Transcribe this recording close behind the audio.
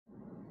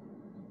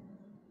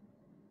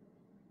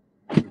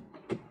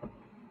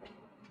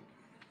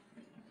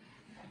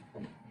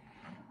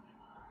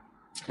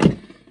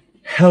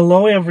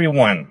Hello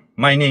everyone,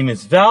 my name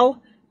is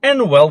Val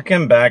and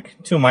welcome back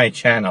to my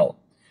channel.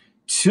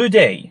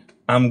 Today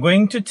I'm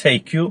going to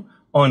take you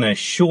on a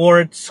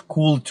short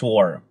school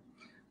tour.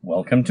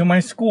 Welcome to my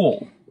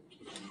school.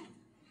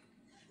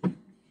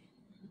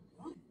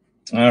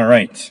 All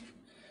right,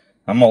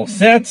 I'm all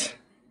set.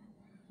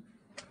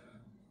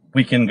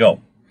 We can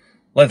go.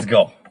 Let's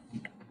go.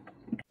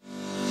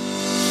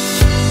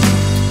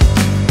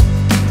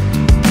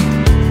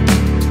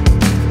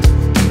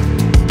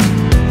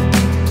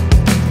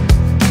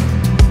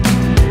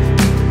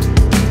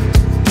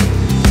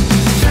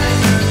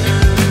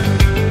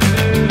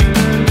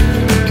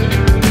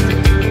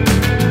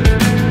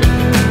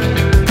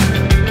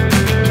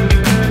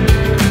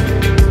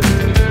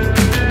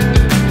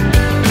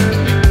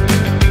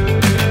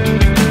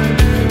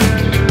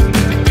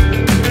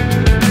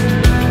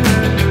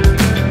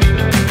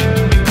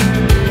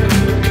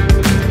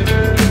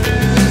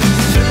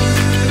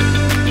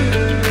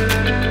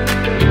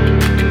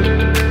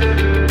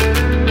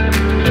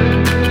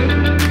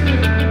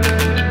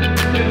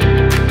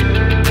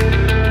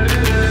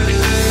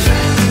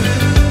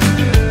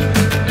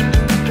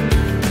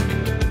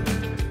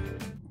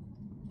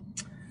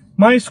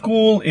 My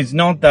school is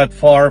not that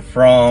far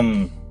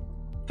from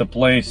the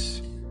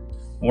place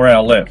where I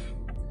live.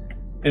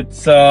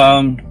 It's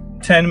a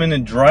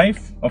 10-minute drive.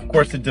 Of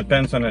course, it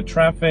depends on the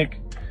traffic,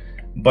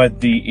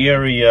 but the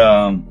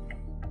area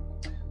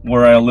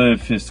where I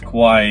live is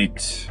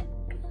quite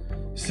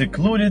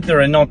secluded.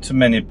 There are not too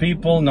many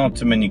people, not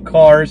too many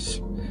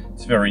cars.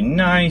 It's very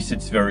nice,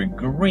 it's very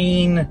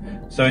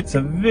green, so it's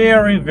a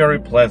very, very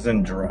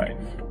pleasant drive.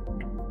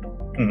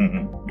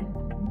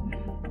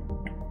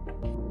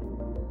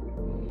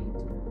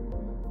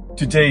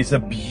 Today is a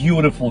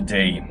beautiful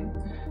day.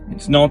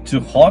 It's not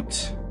too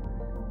hot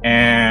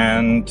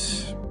and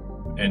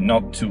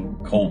not too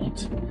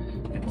cold.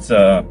 It's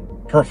a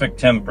perfect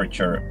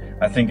temperature.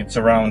 I think it's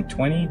around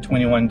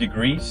 21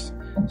 degrees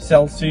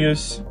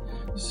Celsius.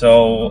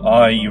 So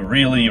I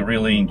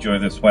really enjoy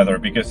this weather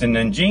because in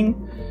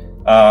Nanjing,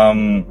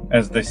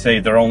 as they say,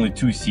 there are only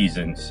two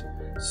seasons,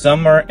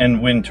 summer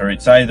and winter.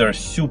 It's either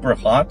super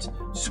hot,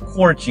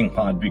 scorching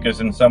hot, because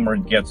in summer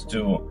it gets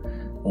to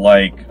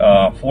like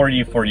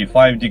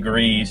 40-45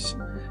 degrees,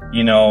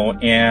 you know,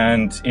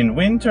 and in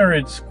winter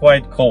it's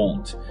quite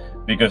cold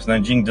because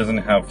Nanjing doesn't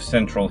have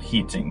central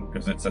heating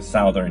because it's a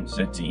southern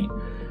city.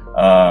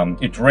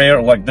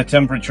 The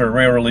temperature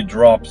rarely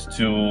drops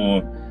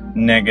to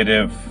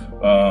negative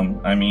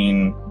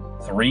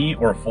 3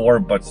 or 4,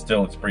 but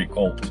still it's pretty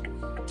cold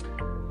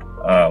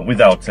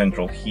without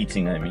central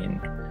heating, I mean.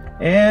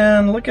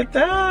 And look at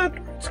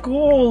that,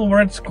 school,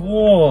 we're at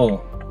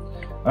school.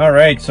 All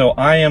right, so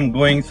I am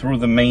going through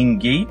the main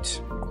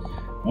gate.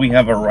 We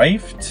have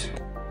arrived.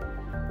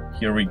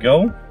 Here we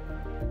go.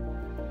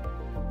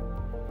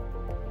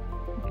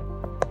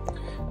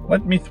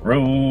 Let me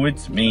through,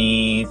 it's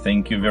me.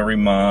 Thank you very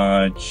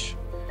much.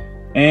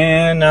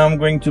 And now I'm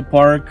going to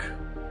park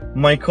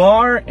my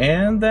car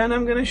and then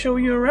I'm gonna show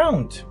you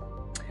around.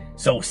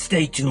 So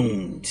stay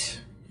tuned.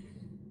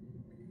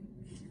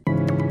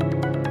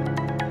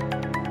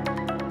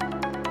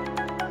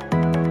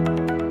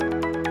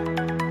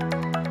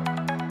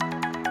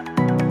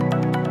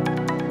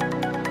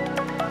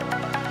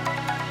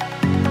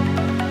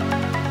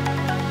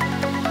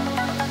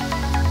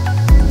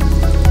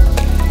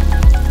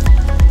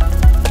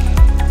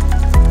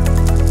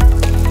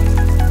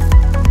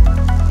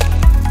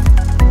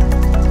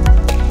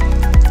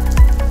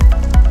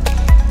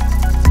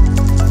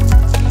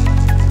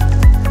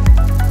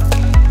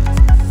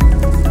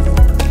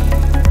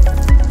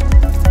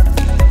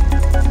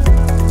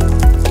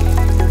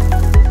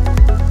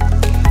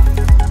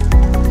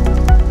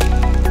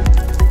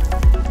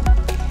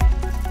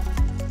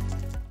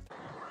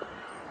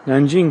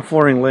 Nanjing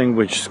Foreign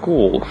Language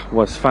School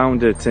was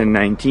founded in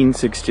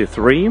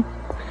 1963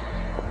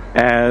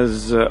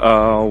 as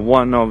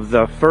one of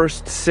the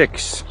first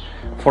 6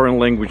 foreign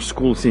language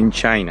schools in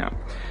China.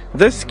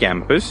 This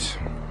campus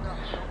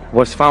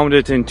was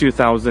founded in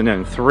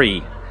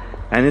 2003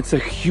 and it's a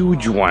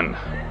huge one.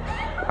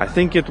 I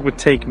think it would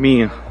take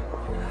me,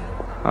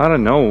 I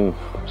don't know,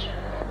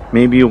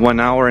 maybe 1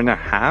 hour and a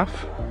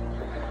half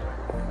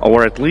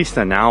or at least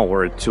an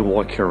hour to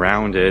walk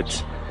around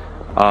it.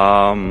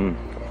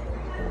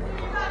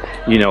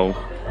 You know,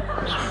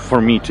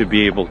 for me to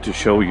be able to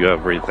show you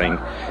everything.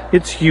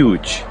 It's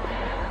huge.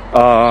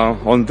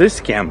 On this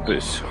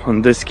campus,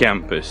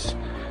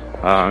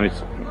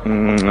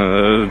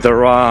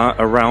 there are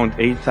around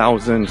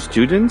 8,000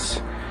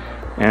 students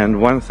and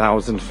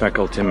 1,000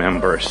 faculty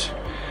members.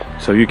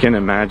 So you can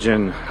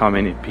imagine how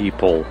many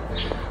people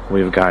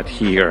we've got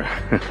here.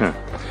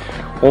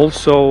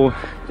 Also,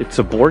 it's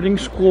a boarding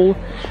school,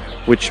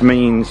 which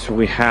means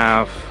we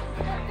have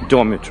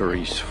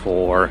dormitories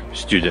for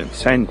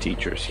students and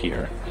teachers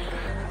here.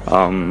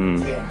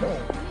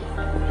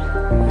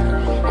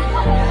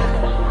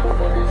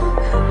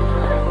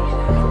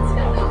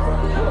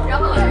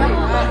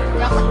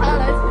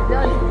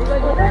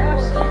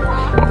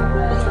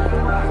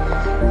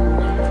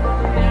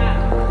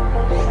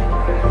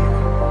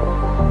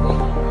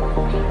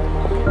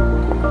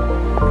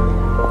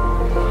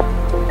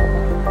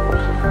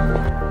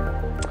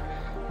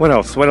 What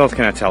else? What else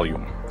can I tell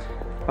you?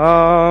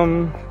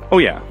 Oh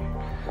yeah.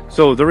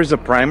 So there is a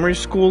primary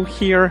school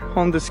here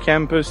on this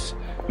campus,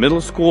 middle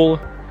school,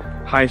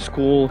 high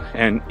school,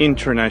 and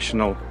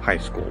international high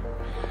school,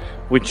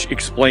 which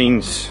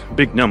explains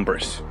big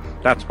numbers.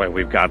 That's why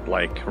we've got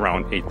like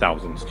around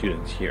 8,000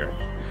 students here.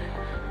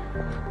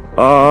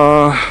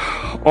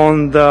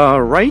 On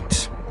the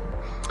right,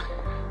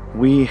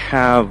 we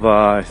have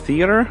a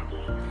theater,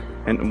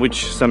 and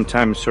which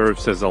sometimes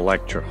serves as a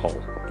lecture hall.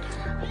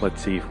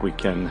 Let's see if we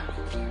can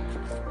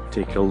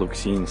take a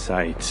look-see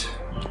inside.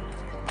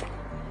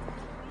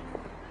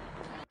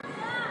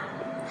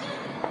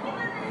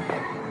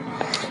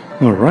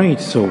 All right,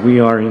 so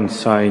we are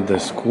inside the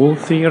school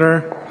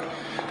theater.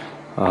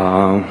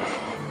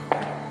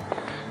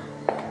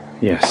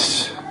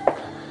 Yes,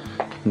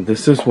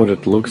 this is what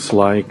it looks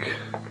like.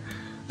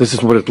 This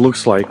is what it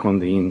looks like on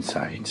the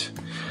inside.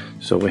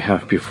 So we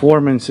have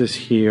performances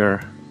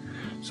here,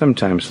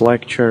 sometimes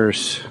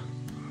lectures.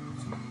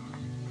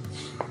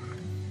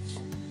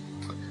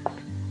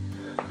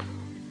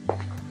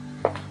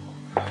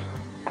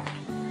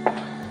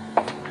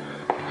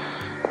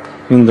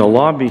 In the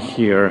lobby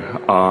here,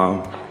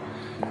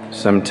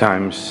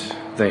 sometimes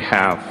they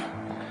have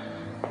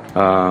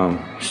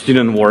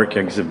student work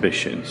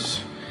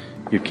exhibitions.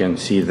 You can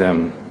see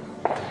them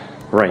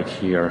right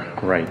here,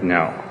 right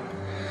now.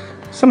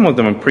 Some of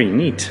them are pretty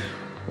neat.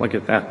 Look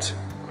at that.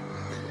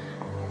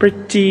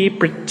 Pretty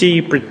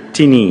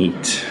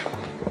neat.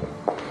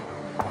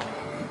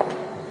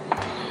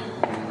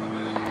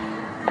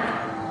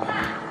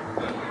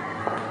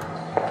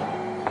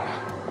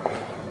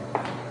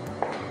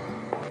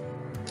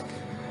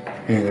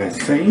 And I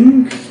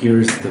think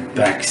here's the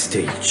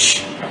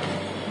backstage.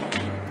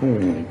 Oh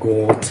my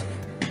god.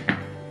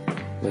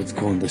 Let's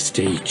go on the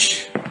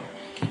stage.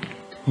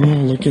 Oh,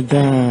 look at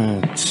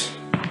that.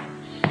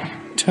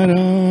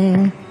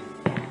 Ta-da!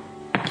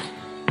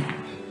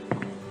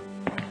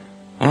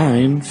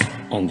 I'm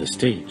on the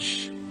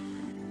stage.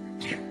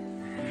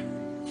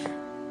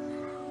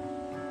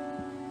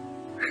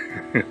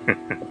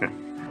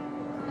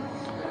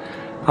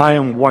 I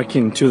am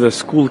walking to the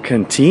school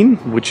canteen,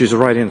 which is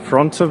right in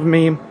front of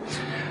me.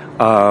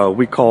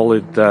 We call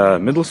it the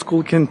middle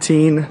school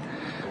canteen.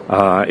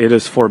 It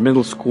is for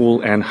middle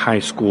school and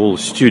high school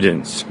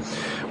students.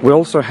 We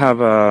also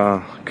have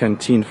a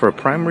canteen for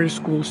primary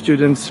school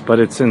students, but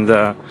it's in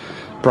the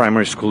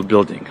primary school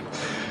building.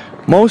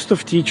 Most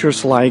of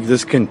teachers like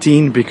this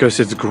canteen because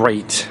it's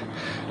great.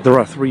 There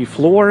are 3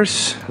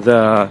 floors.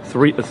 The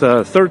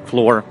third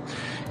floor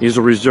is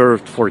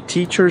reserved for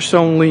teachers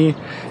only,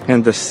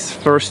 and the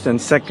first and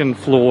second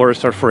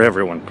floors are for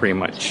everyone, pretty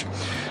much.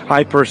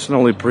 I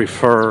personally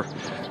prefer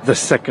the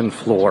second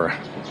floor.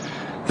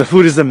 The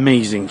food is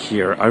amazing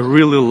here. I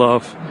really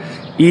love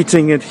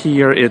eating it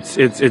here. It's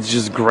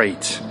just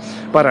great.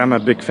 But I'm a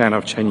big fan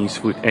of Chinese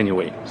food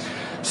anyway.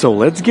 So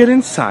let's get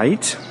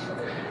inside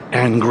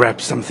and grab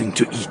something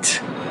to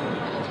eat.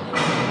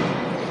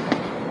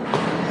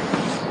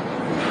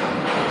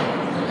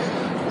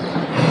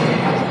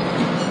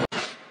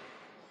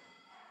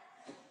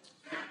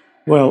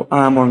 Well,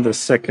 I'm on the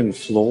second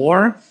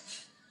floor.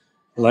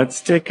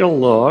 Let's take a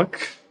look.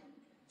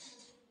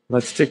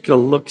 Let's take a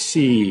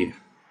look-see.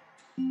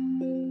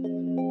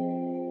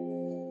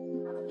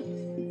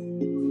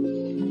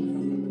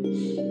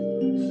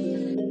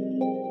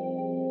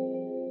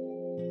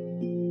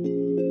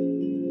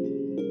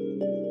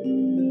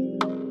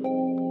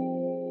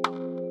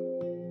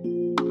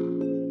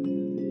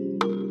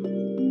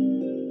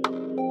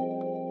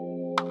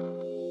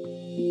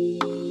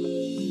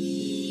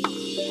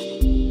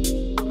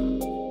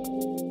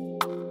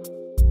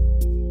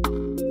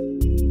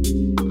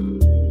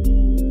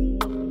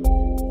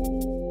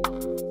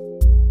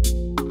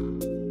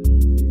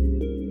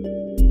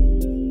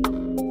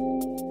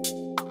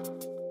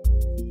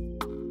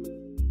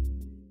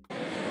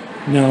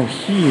 Now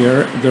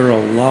here, there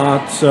are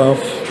lots of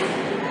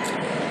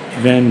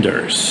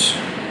vendors,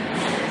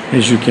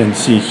 as you can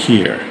see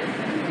here.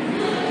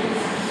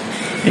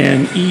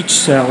 And each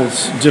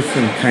sells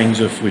different kinds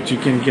of food. You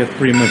can get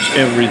pretty much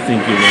everything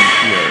you want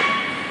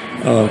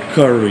here.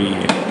 Curry,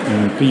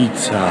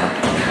 pizza,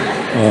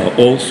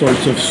 all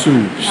sorts of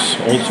soups,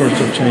 all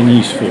sorts of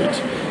Chinese food.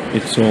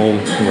 It's all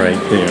right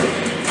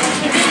there.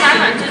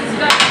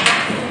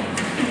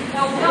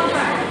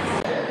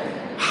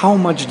 How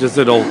much does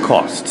it all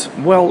cost?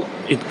 Well,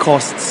 it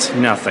costs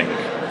nothing.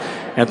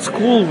 At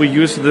school, we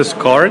use this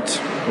card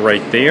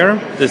right there.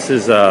 This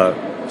is a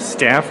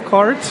staff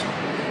card,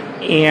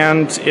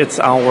 and it's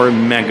our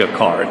mega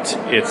card.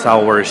 It's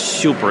our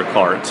super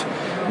card.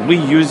 We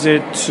use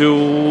it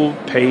to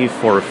pay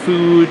for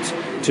food,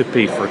 to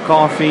pay for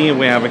coffee.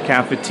 We have a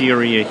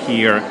cafeteria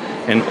here,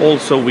 and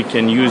also we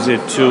can use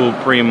it to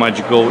pretty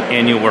much go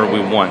anywhere we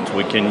want.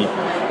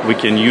 We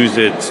can use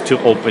it to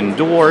open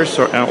doors,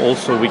 and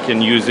also we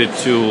can use it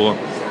to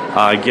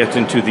get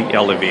into the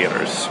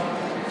elevators.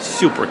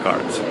 Super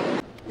cards.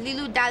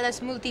 Lilu Dallas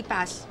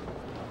Multipass.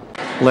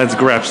 Let's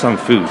grab some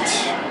food.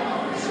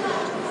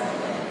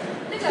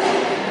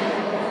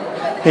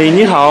 嘿，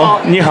你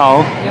好，你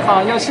好。你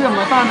好，要吃什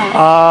么饭呢？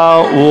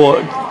我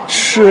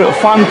吃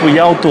饭不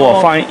要多，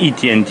饭一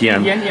点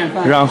点。一点点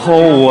饭。然后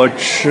我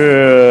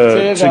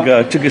吃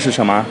这个是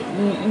什么？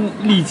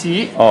里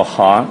脊。哦，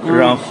好。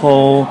然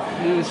后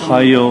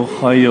还有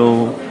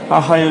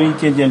一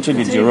点点这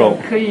个鸡肉。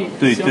可以。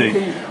对对。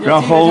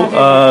然后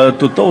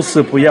土豆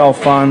丝不要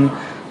放，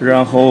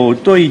然后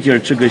多一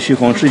点这个西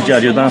红柿加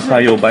鸡蛋，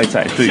还有白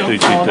菜。对对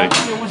对对。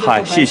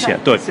好，谢谢。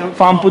对，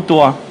饭不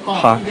多。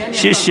好，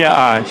谢谢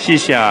啊，谢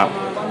谢啊。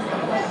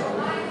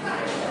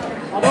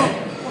好的，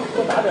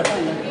多打点饭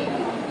也可以。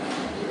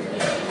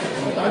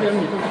打点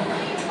米饭。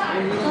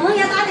可能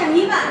也打点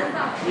米饭。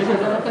没事，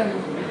让他带。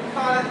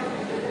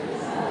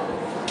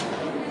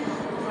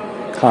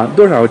好，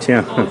多少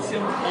钱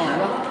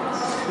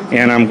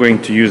？And I'm going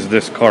to use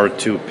this card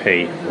to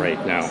pay right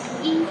now.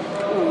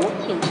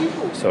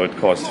 So it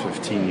costs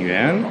 15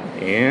 yuan,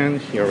 and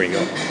here we go.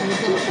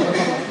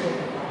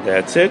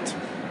 That's it.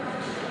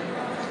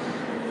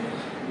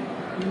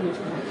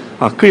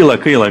 啊，可以了，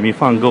可以了，米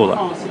饭够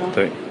了。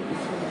对。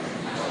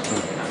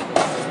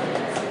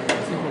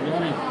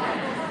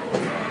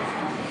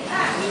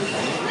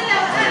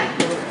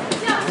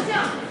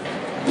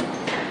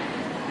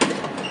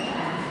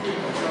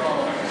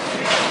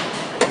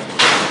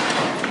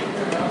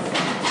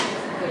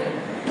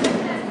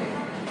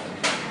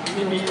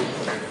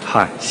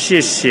好，谢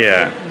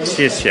谢，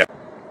谢谢。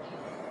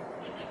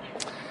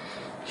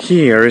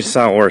Here is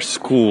our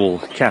school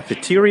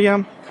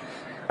cafeteria.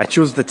 I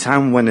choose the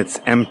time when it's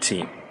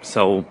empty,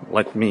 so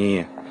let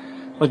me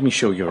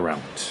show you around.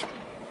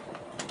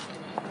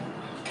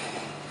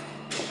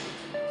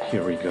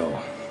 Here we go.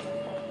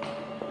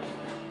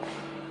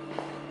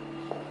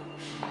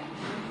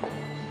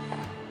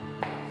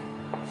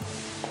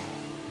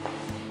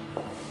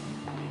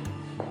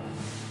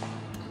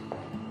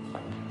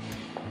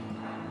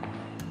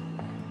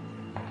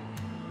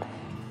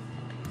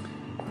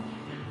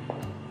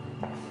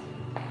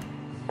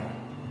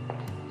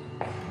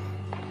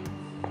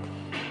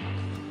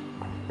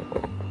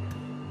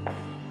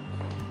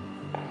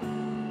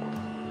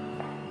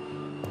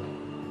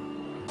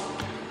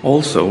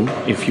 Also,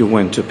 if you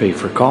want to pay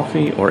for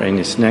coffee or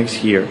any snacks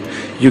here,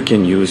 you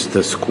can use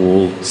the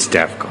school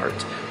staff card,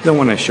 the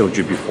one I showed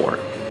you before.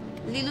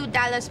 Lilu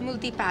Dallas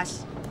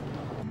Multipass.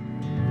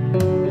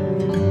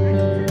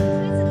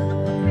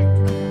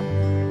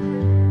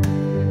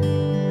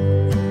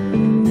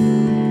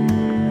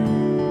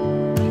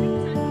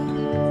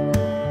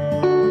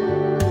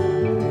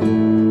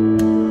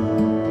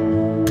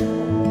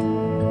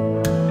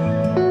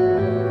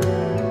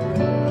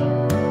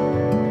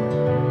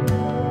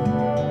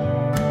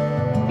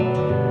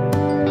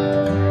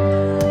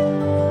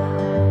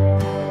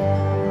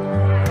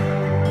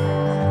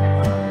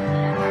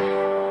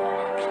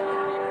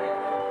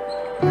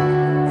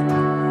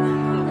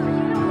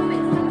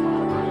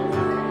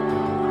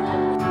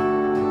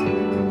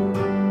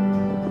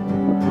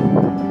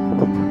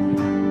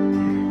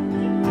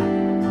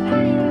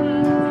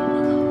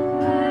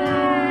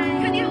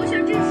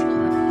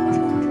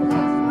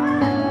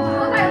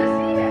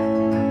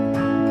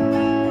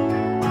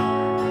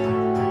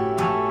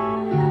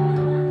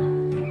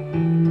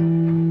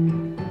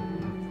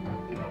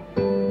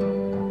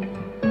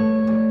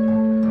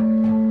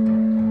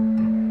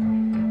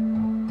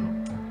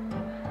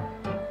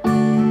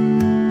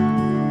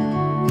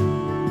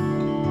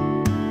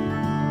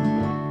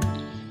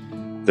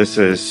 This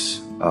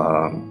is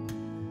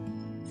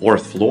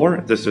fourth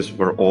floor. This is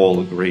where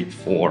all grade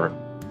 4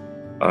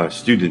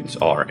 students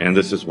are, and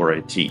this is where I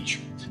teach.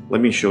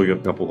 Let me show you a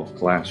couple of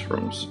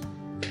classrooms.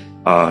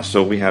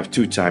 So we have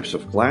two types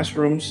of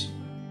classrooms,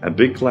 a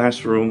big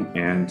classroom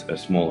and a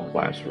small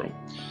classroom.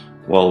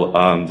 Well,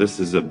 this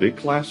is a big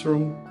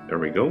classroom. There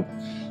we go.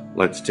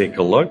 Let's take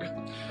a look.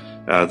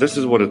 This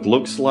is what it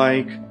looks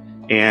like.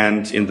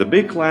 And in the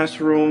big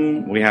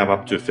classroom, we have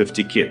up to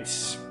 50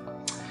 kids.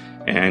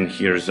 And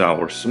here's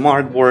our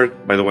smart board.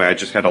 By the way, I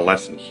just had a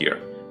lesson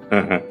here.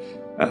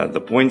 The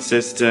point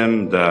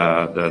system,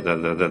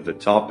 the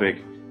topic,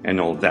 and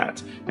all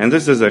that. And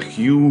this is a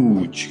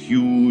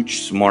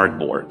huge smart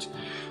board.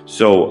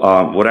 So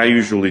what I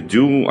usually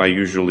do, I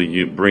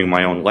usually bring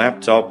my own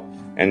laptop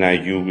and I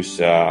use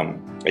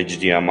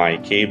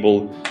HDMI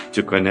cable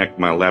to connect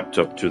my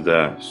laptop to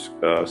the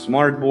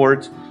smart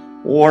board.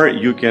 Or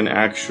you can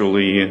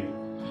actually,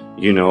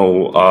 you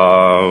know,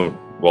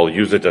 well,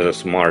 use it as a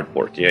smart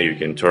board. Yeah, you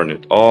can turn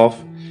it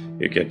off,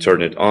 you can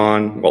turn it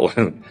on. Well,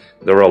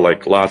 there are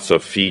like lots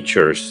of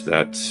features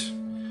that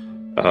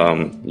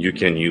you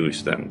can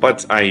use them.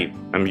 But I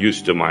am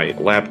used to my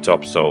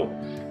laptop, so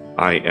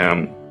I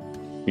am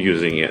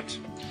using it.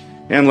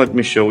 And let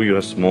me show you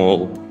a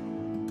small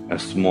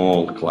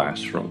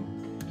classroom.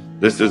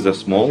 This is a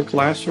small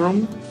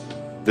classroom.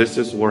 This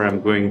is where I'm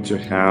going to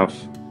have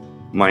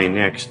my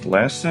next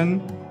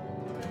lesson.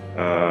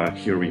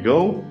 Here we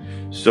go.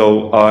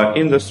 So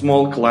in the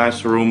small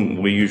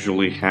classroom, we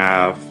usually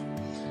have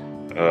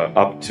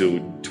up to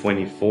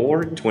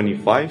 24,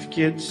 25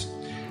 kids.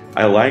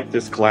 I like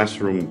this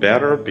classroom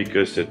better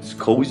because it's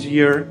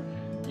cozier.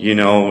 you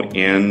know,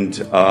 and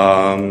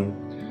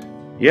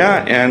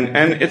yeah,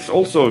 and it's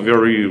also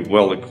very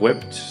well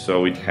equipped.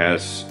 So it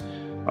has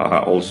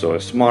also a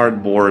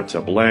smart board,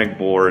 a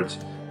blackboard.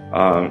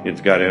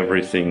 It's got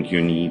everything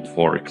you need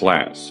for a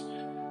class.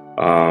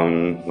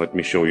 Let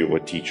me show you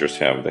what teachers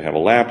have. They have a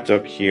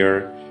laptop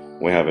here.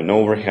 We have an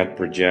overhead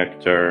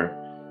projector.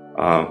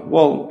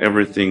 Well,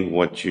 everything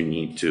what you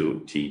need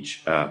to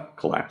teach a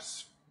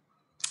class.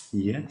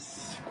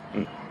 Yes.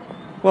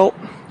 Well,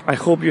 I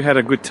hope you had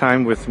a good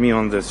time with me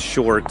on this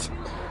short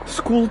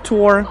school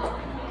tour.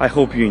 I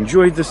hope you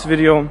enjoyed this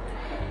video.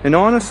 And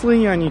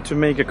honestly, I need to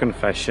make a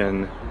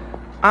confession.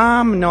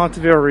 I'm not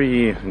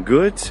very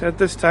good at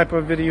this type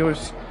of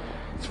videos.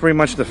 It's pretty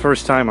much the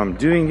first time I'm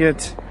doing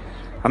it.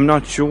 I'm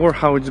not sure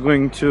how it's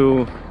going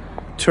to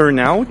turn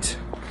out,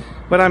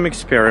 but I'm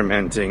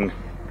experimenting.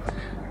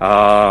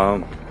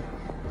 I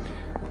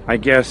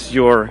guess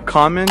your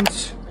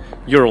comments,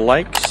 your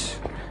likes,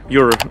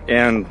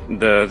 and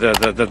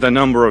the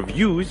number of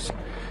views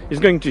is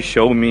going to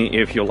show me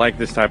if you like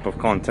this type of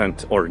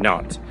content or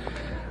not.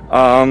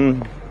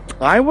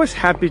 I was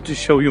happy to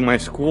show you my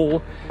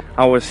school.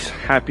 I was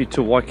happy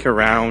to walk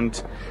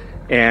around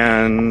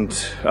and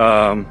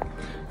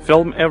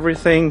film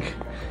everything,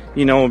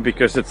 you know,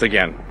 because it's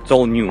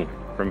all new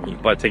for me.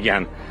 But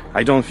again,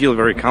 I don't feel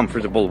very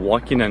comfortable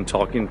walking and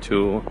talking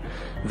to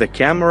the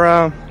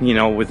camera, you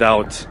know,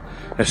 without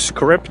a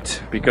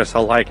script, because I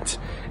liked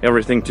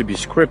everything to be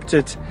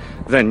scripted.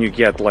 Then you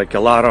get like a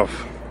lot of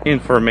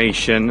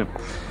information,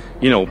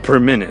 you know, per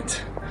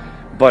minute.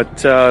 But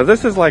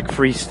this is like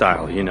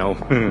freestyle, you know.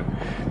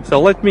 So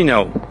let me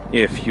know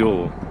if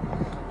you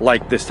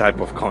like this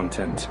type of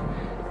content,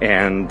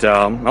 and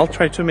I'll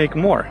try to make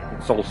more.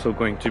 It's also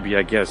going to be,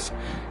 I guess,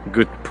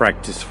 good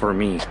practice for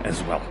me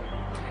as well.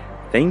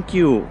 Thank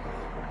you.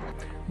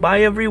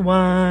 Bye,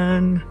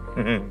 everyone.